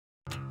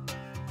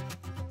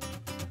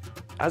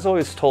I was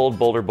always told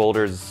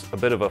Boulder's a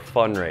bit of a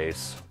fun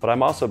race, but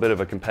I'm also a bit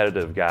of a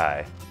competitive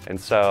guy. And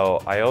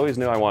so I always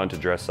knew I wanted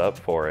to dress up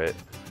for it,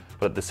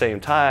 but at the same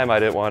time, I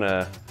didn't want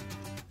to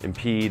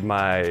impede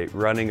my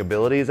running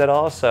abilities at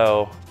all.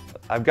 So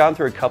I've gone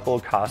through a couple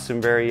of costume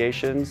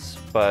variations,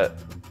 but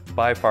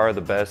by far the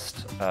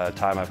best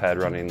time I've had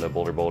running the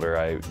Boulder,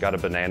 I got a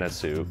banana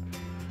suit,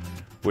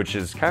 which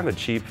is kind of a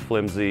cheap,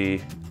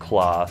 flimsy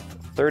cloth.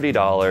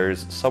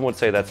 $30. Some would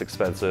say that's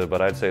expensive,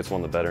 but I'd say it's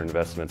one of the better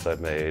investments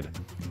I've made.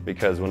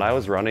 Because when I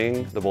was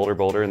running the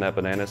Boulder in that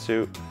banana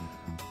suit,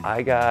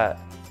 I got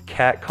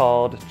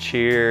catcalled,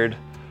 cheered,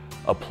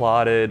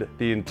 applauded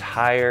the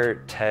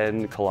entire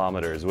 10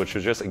 kilometers, which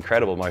was just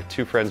incredible. My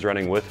two friends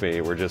running with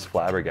me were just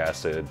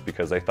flabbergasted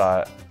because they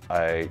thought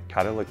I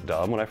kind of looked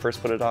dumb when I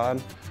first put it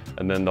on.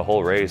 And then the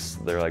whole race,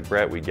 they're like,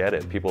 Brett, we get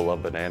it. People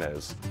love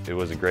bananas. It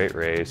was a great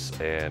race,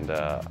 and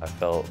I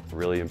felt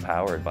really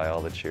empowered by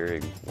all the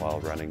cheering while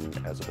running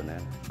as a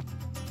banana.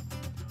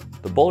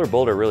 The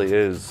Boulder really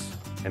is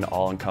an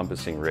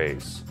all-encompassing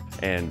race.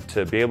 And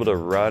to be able to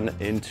run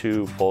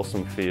into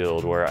Folsom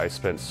Field, where I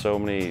spent so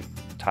many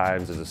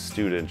times as a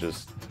student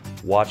just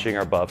watching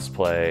our Buffs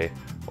play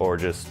or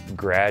just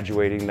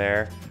graduating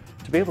there,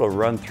 to be able to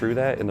run through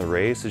that in the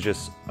race is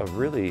just a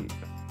really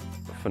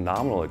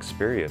phenomenal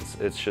experience.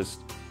 It's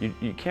just,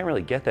 you can't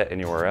really get that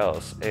anywhere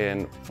else.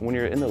 And when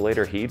you're in the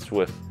later heats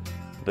with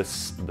the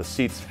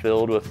seats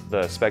filled with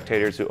the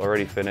spectators who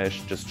already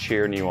finished just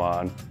cheering you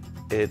on,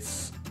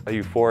 it's a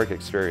euphoric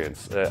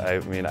experience. I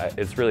mean,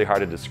 it's really hard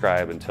to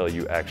describe until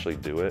you actually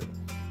do it.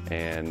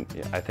 And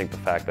I think the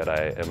fact that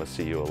I am a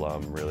CU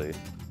alum really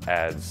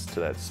adds to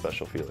that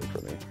special feeling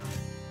for me.